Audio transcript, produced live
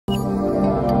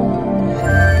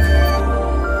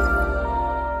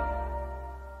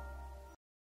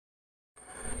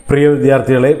പ്രിയ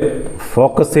വിദ്യാർത്ഥികളെ,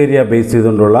 focus area base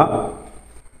ചെയ്തുകൊണ്ടുള്ള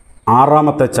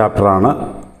ആറാമത്തെ ചാപ്റ്ററാണ്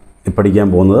പഠിക്കാൻ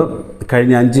പോകുന്നത്.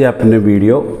 കഴിഞ്ഞ 5 ചാപ്റ്ററിൻ്റെ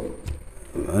വീഡിയോ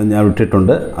ഞാൻ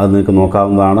ഇട്ടിട്ടുണ്ട്, അത് നിങ്ങൾക്ക്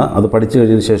നോക്കാവുന്നതാണ്. അത് പഠിച്ചു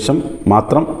കഴിഞ്ഞതിന് ശേഷം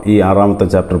മാത്രം ഈ ആറാമത്തെ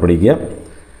ചാപ്റ്റർ പഠിക്കുക.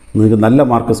 നിങ്ങൾക്ക് നല്ല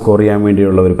മാർക്ക് സ്കോർ ചെയ്യാൻ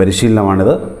വേണ്ടിയുള്ള ഒരു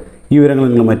പരിശീലനമാണിത്. ഈ വിവരങ്ങൾ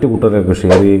നിങ്ങൾ മറ്റു കൂട്ടുകാർക്ക്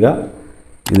ഷെയർ ചെയ്യുക.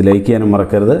 ഇത് ലൈക്ക് ചെയ്യാനും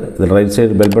മറക്കരുത്. ഇതിൽ റൈറ്റ്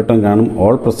സൈഡ് ബെൽ ബട്ടൺ കാണും,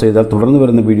 ഓൾ പ്രസ് ചെയ്താൽ തുടർന്ന്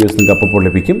വരുന്ന വീഡിയോസ് നിങ്ങൾക്ക് അപ്പോൾ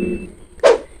ലഭിക്കും.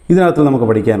 ഇതിനകത്ത് നമുക്ക്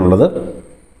പഠിക്കാനുള്ളത്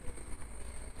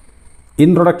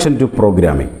Introduction to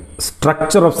Programming,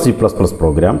 Structure of C++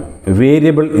 Program,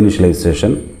 Variable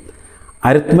Initialization,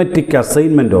 Arithmetic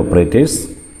Assignment Operators,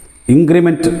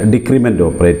 Increment Decrement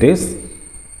Operators,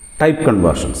 Type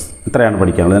Conversions. ഇത്രയാണ്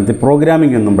പഠിക്കാനുള്ളത്. അതിനകത്ത്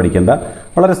പ്രോഗ്രാമിംഗ് ഒന്നും പഠിക്കേണ്ട,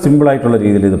 വളരെ സിമ്പിളായിട്ടുള്ള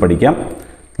രീതിയിൽ ഇത് പഠിക്കാം.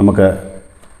 നമുക്ക്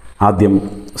ആദ്യം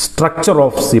structure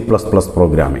of C++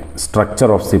 programming. Structure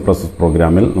of C++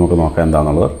 പ്രോഗ്രാമിൽ നമുക്ക് നോക്കാം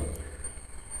എന്താണെന്നുള്ളത്.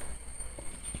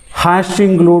 Hash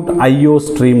include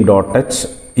IOStream.h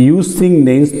using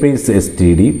namespace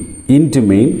std int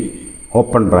main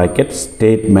open bracket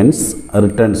statements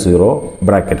return 0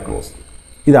 bracket close.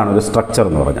 ഇതാണ് ഒരു സ്ട്രക്ചർ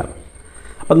എന്ന് പറഞ്ഞാൽ.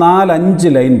 അപ്പോൾ 4-5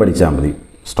 ലൈൻ പഠിച്ചാൽ മതി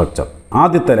സ്ട്രക്ചർ.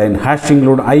 ആദ്യത്തെ ലൈൻ ഹാഷ്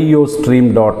ഇൻക്ലൂഡ്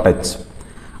IOStream.h,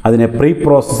 അതിനെ പ്രീ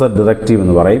പ്രോസസ്സർ ഡയറക്റ്റീവ്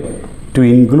എന്ന് പറയും, ടു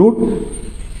ഇൻക്ലൂഡ്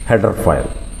ഹെഡർ ഫയൽ.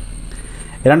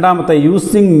 രണ്ടാമത്തെ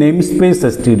യൂസിങ് നെയിംസ്പേസ്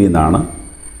std എന്നാണ്,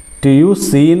 to use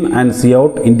scene and C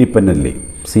out independently.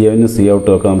 C ഔട്ടും C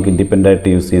ഔട്ടും ഒക്കെ നമുക്ക് ഇൻഡിപെൻഡൻ്റായിട്ട്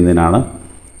യൂസ് ചെയ്യുന്നതിനാണ്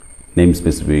നെയിം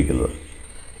സ്പേസ് ഉപയോഗിക്കുന്നത്.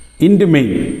 ഇൻറ്റ്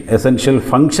main essential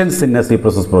functions in A C++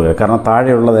 programme. കാരണം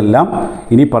താഴെയുള്ളതെല്ലാം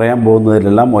ഇനി പറയാൻ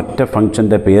പോകുന്നതിലെല്ലാം ഒറ്റ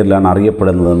ഫംഗ്ഷൻ്റെ പേരിലാണ്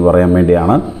അറിയപ്പെടുന്നതെന്ന് പറയാൻ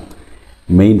വേണ്ടിയാണ്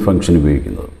മെയിൻ ഫംഗ്ഷൻ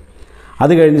ഉപയോഗിക്കുന്നത്.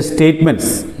 അത് കഴിഞ്ഞ്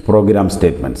സ്റ്റേറ്റ്മെൻറ്റ്സ്, പ്രോഗ്രാം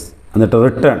സ്റ്റേറ്റ്മെൻറ്റ്സ്, എന്നിട്ട്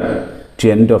return to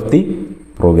end of the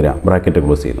programme bracket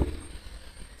close ചെയ്യുന്നു.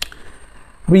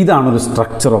 അപ്പോൾ ഇതാണൊരു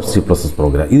സ്ട്രക്ചർ ഓഫ് C++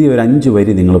 പ്രോഗ്രാം. ഇത് ഒരു 5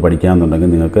 വരി നിങ്ങൾ പഠിക്കാമെന്നുണ്ടെങ്കിൽ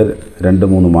നിങ്ങൾക്ക്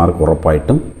 2-3 മാർക്ക്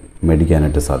ഉറപ്പായിട്ടും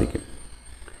മേടിക്കാനായിട്ട് സാധിക്കും.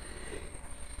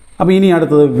 അപ്പോൾ ഇനി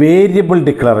അടുത്തത് variable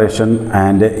declaration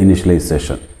and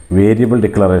initialisation. Variable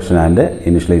declaration and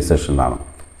ഇനിഷ്യലൈസേഷനാണ്.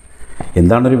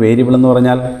 എന്താണൊരു variable എന്ന്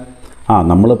പറഞ്ഞാൽ,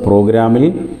 നമ്മൾ പ്രോഗ്രാമിൽ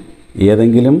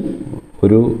ഏതെങ്കിലും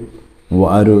ഒരു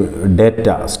ഡേറ്റ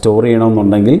സ്റ്റോർ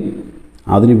ചെയ്യണമെന്നുണ്ടെങ്കിൽ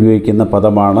അതിനുപയോഗിക്കുന്ന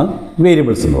പദമാണ്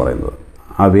വേരിയബിൾസ് എന്ന് പറയുന്നത്.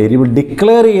 ആ വേരിയബിൾ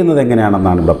ഡിക്ലെയർ ചെയ്യുന്നത്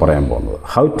എങ്ങനെയാണെന്നാണ് ഇവിടെ പറയാൻ പോകുന്നത്.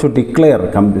 How to declare.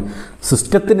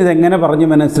 സിസ്റ്റത്തിന് ഇതെങ്ങനെ പറഞ്ഞ്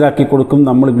മനസ്സിലാക്കി കൊടുക്കും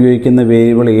നമ്മൾ ഉപയോഗിക്കുന്ന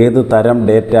വേരിയബിൾ ഏത് തരം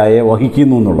ഡേറ്റയെ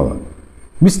വഹിക്കുന്നു എന്നുള്ളത്.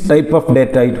 Which type of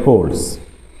data it holds.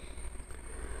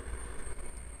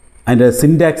 അതിൻ്റെ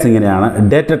സിൻറ്റാക്സ് ഇങ്ങനെയാണ്.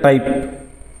 Data type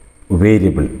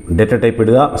variable, data type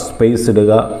ഇടുക, സ്പേസ്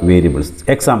ഇടുക, variables.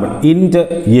 Example ഇൻറ്റ്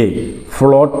A,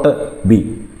 float B.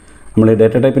 നമ്മൾ ഈ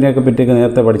ഡേറ്റ ടൈപ്പിനെയൊക്കെ പറ്റിയൊക്കെ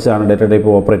നേരത്തെ പഠിച്ചതാണ്, ഡേറ്റ ടൈപ്പ്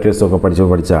ഓപ്പറേറ്റേഴ്സൊക്കെ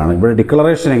പഠിച്ചതാണ്. ഇവിടെ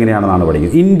ഡിക്ലറേഷൻ എങ്ങനെയാണെന്നാണ്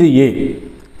പഠിക്കുന്നത്. ഇൻറ്റ് A,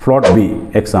 float B.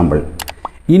 Example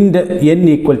ഇൻറ്റ് n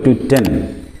 = 10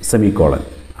 semicolon.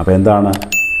 അപ്പോൾ എന്താണ്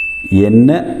n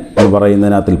എന്ന്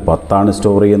പറയുന്നതിനകത്തിൽ 10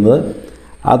 സ്റ്റോർ ചെയ്യുന്നത്.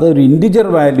 അതൊരു ഇൻറ്റിജർ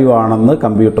വാല്യൂ ആണെന്ന്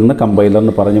കമ്പ്യൂട്ടറിന്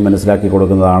കമ്പൈലറിന് പറഞ്ഞ് മനസ്സിലാക്കി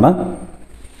കൊടുക്കുന്നതാണ്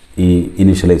ഈ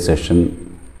ഇനിഷ്യലൈസേഷൻ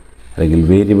അല്ലെങ്കിൽ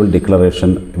വേരിയബിൾ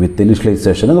ഡിക്ലറേഷൻ വിത്ത്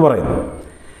ഇനിഷ്യലൈസേഷൻ എന്ന് പറയുന്നത്.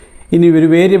 ഇനി ഒരു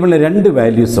വേരിയബിളിന് 2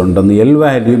 വാല്യൂസ് ഉണ്ടെന്ന്, L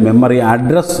value memory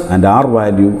address and R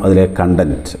value, അതിലെ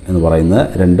കണ്ടൻറ്റ് എന്ന് പറയുന്ന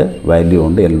 2 വാല്യൂ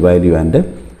ഉണ്ട്, L value and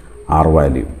R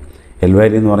value. L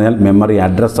value എന്ന് പറഞ്ഞാൽ മെമ്മറി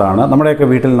അഡ്രസ്സാണ്. നമ്മുടെയൊക്കെ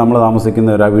വീട്ടിൽ നമ്മൾ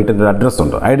താമസിക്കുന്ന വീട്ടിൻ്റെ ഒരു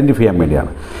അഡ്രസ്സുണ്ട്, ഐഡൻറ്റിഫൈ ചെയ്യാൻ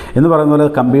വേണ്ടിയാണ്. എന്ന് പറയുന്ന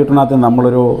പോലെ കമ്പ്യൂട്ടറിനകത്ത്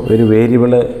നമ്മളൊരു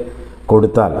വേരിയബിൾ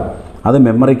കൊടുത്താൽ അത്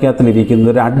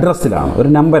മെമ്മറിക്കകത്തിലിരിക്കുന്ന ഒരു അഡ്രസ്സിലാണ്, ഒരു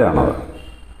നമ്പറാണത്.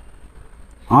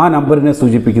 ആ നമ്പറിനെ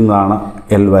സൂചിപ്പിക്കുന്നതാണ്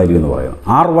L വാല്യൂ എന്ന് പറയുന്നത്.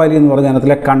 R വാല്യൂ എന്ന് പറഞ്ഞാൽ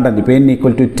അതിലെ കണ്ടൻറ്റ്. ഇപ്പോൾ n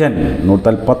 = 10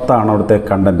 നോട്ടാൽ 10 അവിടുത്തെ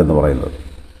കണ്ടൻറ്റ് എന്ന് പറയുന്നത്.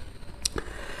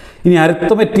 ഇനി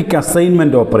അരിത്തമെറ്റിക്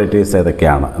അസൈൻമെൻറ്റ് ഓപ്പറേറ്റേഴ്സ്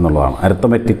ഏതൊക്കെയാണ് എന്നുള്ളതാണ്.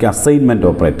 Arithmetic assignment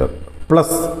operator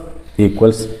plus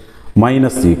equals,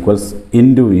 minus equals,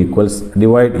 into equals,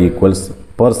 divide equals,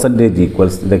 percentage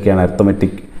equals, ഇതൊക്കെയാണ്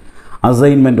അരിത്തമെറ്റിക്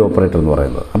അസൈൻമെൻറ്റ് ഓപ്പറേറ്റർ എന്ന്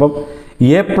പറയുന്നത്. അപ്പം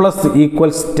A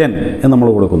 + 10 എന്ന് നമ്മൾ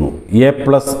കൊടുക്കുന്നു. A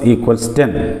 +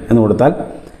 10 എന്ന് കൊടുത്താൽ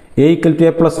A =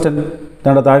 A + 10.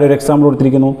 ഇതാണ് താഴെ ഒരു എക്സാമ്പിൾ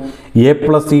കൊടുത്തിരിക്കുന്നു. A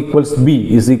 + B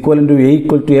is equivalent to A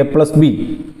 = A + B.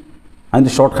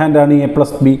 അതിൻ്റെ short ഹാൻഡാണ് A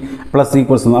 + B plus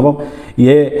equals എന്ന്. അപ്പം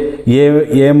A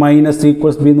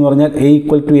 - B എന്ന് പറഞ്ഞാൽ A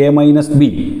 = A - B.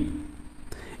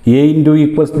 A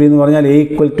 × B എന്ന് പറഞ്ഞാൽ A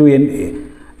 =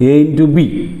 A × B.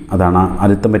 അതാണ്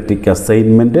അരിത്തമെറ്റിക്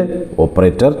അസൈൻമെൻറ്റ്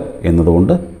ഓപ്പറേറ്റർ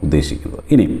എന്നതുകൊണ്ട് ഉദ്ദേശിക്കുന്നത്.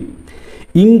 ഇനി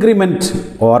increment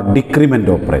or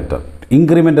decrement operator.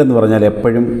 Increment എന്ന് പറഞ്ഞാൽ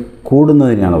എപ്പോഴും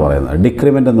കൂടുന്നതിനെയാണ് പറയുന്നത്,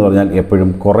 ഡിക്രിമെൻ്റ് എന്ന് പറഞ്ഞാൽ എപ്പോഴും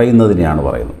കുറയുന്നതിനെയാണ്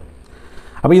പറയുന്നത്.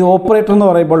 അപ്പോൾ ഈ ഓപ്പറേറ്റർ എന്ന്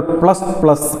പറയുമ്പോൾ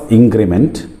പ്ലസ്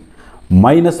ഇൻക്രിമെൻറ്റ്,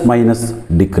 മൈനസ്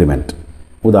ഡിക്രിമെൻറ്റ്.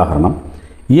 ഉദാഹരണം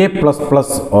A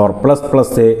 ++ or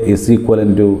 ++ A is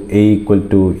equivalent to A =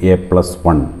 A +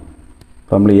 1.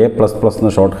 അപ്പോൾ നമ്മൾ എ പ്ലസ് പ്ലസ് എന്ന്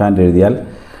ഷോർട്ട് ഹാൻഡ് എഴുതിയാൽ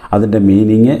അതിൻ്റെ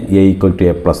meaning A equal to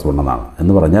A plus 1 എന്നാണ്.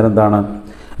 എന്ന് പറഞ്ഞാൽ എന്താണ്?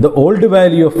 The old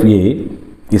value of A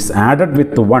is added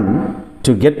with 1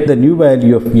 to get the new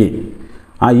value of A.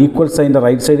 ആ ഈക്വൽ സൈൻ്റെ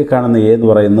റൈറ്റ് സൈഡിൽ കാണുന്ന എ എന്ന്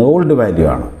പറയുന്നത് ഓൾഡ് വാല്യൂ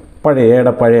ആണ്,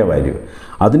 എയുടെ പഴയ വാല്യൂ.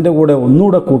 അതിൻ്റെ കൂടെ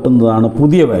ഒന്നുകൂടെ കൂട്ടുന്നതാണ്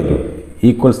പുതിയ വാല്യൂ,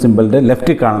 ഈക്വൽ സിമ്പിളിൻ്റെ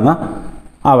ലെഫ്റ്റിൽ കാണുന്ന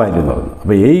ആ വാല്യൂ എന്ന് പറയുന്നത്.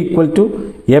 അപ്പോൾ A equal to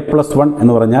A plus 1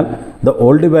 എന്ന് പറഞ്ഞാൽ the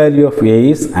old value of A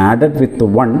is added with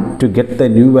 1 to get the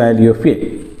new value of A.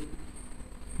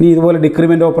 ഇനി ഇതുപോലെ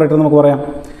ഡിക്രിമെൻ്റ് ഓപ്പറേറ്റർ നമുക്ക് പറയാം.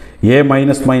 A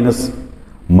minus minus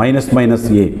minus minus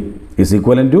A is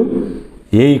ഈക്വലൻ to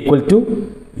A equal to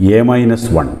A minus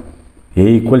 1. A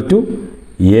equal to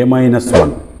A minus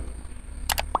 1.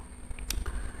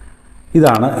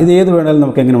 ഇതാണ്. ഇത് ഏത് വേണമെങ്കിലും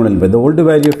നമുക്ക് എങ്ങനെ വേണമെങ്കിലും. The old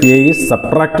value of A is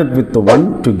subtracted with 1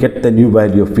 to get the new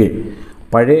value of A.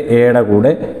 പഴയ എയുടെ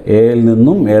കൂടെ എയിൽ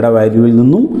നിന്നും എയുടെ വാല്യൂവിൽ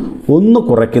നിന്നും 1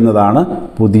 കുറയ്ക്കുന്നതാണ്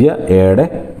പുതിയ എയുടെ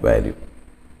വാല്യൂ.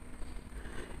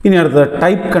 ഇനി അടുത്തത്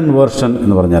ടൈപ്പ് കൺവേർഷൻ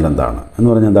എന്ന് പറഞ്ഞാൽ എന്താണ്? എന്ന്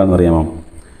പറഞ്ഞാൽ എന്താണെന്ന് അറിയാമോ?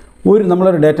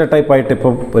 നമ്മളൊരു ഡാറ്റ ടൈപ്പായിട്ട്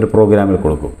ഇപ്പം ഒരു പ്രോഗ്രാമിൽ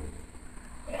കൊടുക്കും.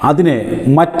 അതിനെ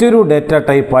മറ്റൊരു ഡാറ്റ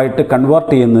ടൈപ്പായിട്ട്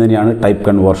കൺവേർട്ട് ചെയ്യുന്നതിനെയാണ് ടൈപ്പ്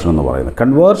കൺവേർഷൻ എന്ന് പറയുന്നത്.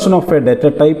 Conversion of A data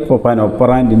type of an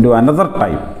operand into another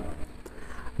type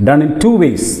done in 2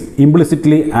 ways,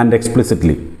 implicitly and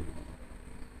explicitly.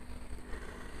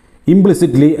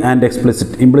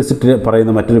 Implicit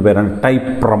പറയുന്ന മറ്റൊരു പേരാണ്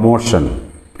ടൈപ്പ് പ്രൊമോഷൻ.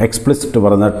 എക്സ്പ്ലിസിറ്റ്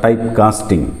പറയുന്നത് ടൈപ്പ്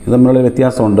കാസ്റ്റിംഗ്. ഇത് തമ്മിലുള്ള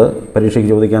വ്യത്യാസമുണ്ട്, പരീക്ഷയ്ക്ക്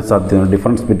ചോദിക്കാൻ സാധ്യതയുണ്ട്.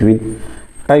 Difference between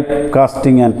type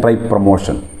casting and type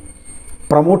promotion.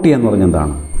 Promote ചെയ്യുക എന്ന് പറഞ്ഞാൽ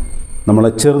എന്താണ്? നമ്മൾ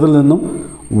ചെറുതിൽ നിന്നും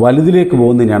വലുതിലേക്ക്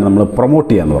പോകുന്നതിനാണ് നമ്മൾ പ്രൊമോട്ട്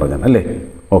ചെയ്യുക എന്ന് പറഞ്ഞാൽ, അല്ലേ?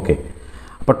 ഓക്കെ.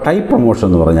 അപ്പോൾ ടൈപ്പ് പ്രൊമോഷൻ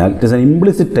എന്ന് പറഞ്ഞാൽ it is an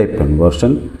implicit type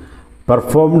conversion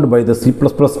performed by the C++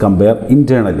 compare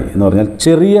internally. എന്ന് പറഞ്ഞാൽ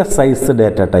ചെറിയ സൈസ്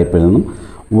ഡാറ്റ ടൈപ്പിൽ നിന്നും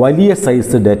വലിയ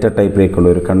സൈസ് ഡാറ്റ ടൈപ്പിലേക്കുള്ള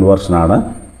ഒരു കൺവേർഷനാണ്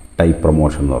ടൈപ്പ്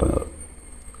പ്രൊമോഷൻ എന്ന് പറയുന്നത്.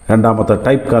 രണ്ടാമത്തെ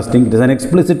type casting. It is an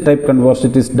explicit type conversion.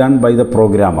 It is done by the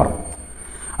programmer.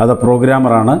 അത്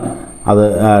പ്രോഗ്രാമറാണ് അത്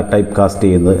ടൈപ്പ് കാസ്റ്റ്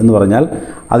ചെയ്യുന്നത്. എന്ന് പറഞ്ഞാൽ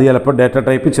അത് ചിലപ്പോൾ ഡാറ്റ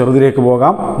ടൈപ്പ് ചെറുതിലേക്ക്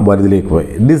പോകാം, വലുതിലേക്ക് പോയി.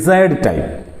 Decide type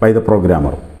by the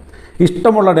programmer.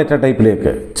 ഇഷ്ടമുള്ള ഡാറ്റ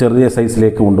ടൈപ്പിലേക്ക് ചെറിയ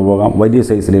സൈസിലേക്ക് കൊണ്ടുപോകാം, വലിയ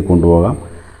സൈസിലേക്ക് കൊണ്ടുപോകാം.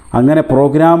 അങ്ങനെ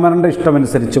പ്രോഗ്രാമറിൻ്റെ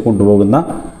ഇഷ്ടമനുസരിച്ച് കൊണ്ടുപോകുന്ന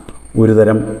ഒരു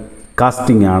തരം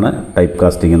കാസ്റ്റിംഗ് ആണ് ടൈപ്പ്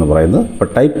കാസ്റ്റിംഗ് എന്ന് പറയുന്നത്. ഇപ്പോൾ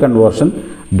ടൈപ്പ് കൺവേർഷൻ,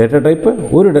 ഡാറ്റ ടൈപ്പ്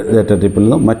ഒരു ഡാറ്റ ടൈപ്പിൽ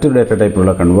നിന്നും മറ്റൊരു ഡാറ്റ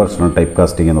ടൈപ്പിലുള്ള കൺവേർഷനാണ് ടൈപ്പ്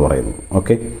കാസ്റ്റിംഗ് എന്ന് പറയുന്നത്.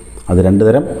 ഓക്കെ, അത് രണ്ട്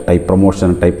തരം, type promotion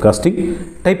and type casting.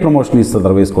 Type promotion is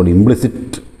otherwise called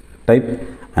implicit type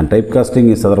and type casting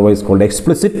is otherwise called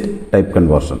explicit type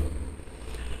conversion.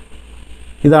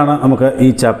 ഇതാണ് നമുക്ക് ഈ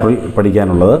ചാപ്റ്ററിൽ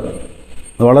പഠിക്കാനുള്ളത്.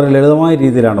 വളരെ ലളിതമായ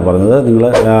രീതിയിലാണ് പറഞ്ഞത്. നിങ്ങൾ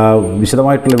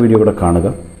വിശദമായിട്ടുള്ള വീഡിയോ കൂടെ കാണുക.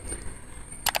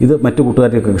 ഇത് മറ്റു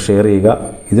കൂട്ടുകാർക്കൊക്കെ ഷെയർ ചെയ്യുക.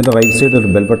 ഇതിൻ്റെ റൈറ്റ് സൈഡിൽ ഒരു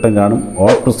ബെൽ ബട്ടൺ കാണും,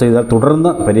 ഓൾ പ്രസ് ചെയ്താൽ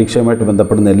തുടർന്ന് പരീക്ഷയുമായിട്ട്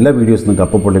ബന്ധപ്പെടുന്ന എല്ലാ വീഡിയോസും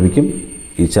നിങ്ങൾക്ക് അപ്പോൾ ലഭിക്കും.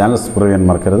 ഈ ചാനൽ സബ്സ്ക്രൈബ് ചെയ്യാൻ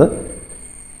മറക്കരുത്.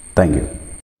 Thank you.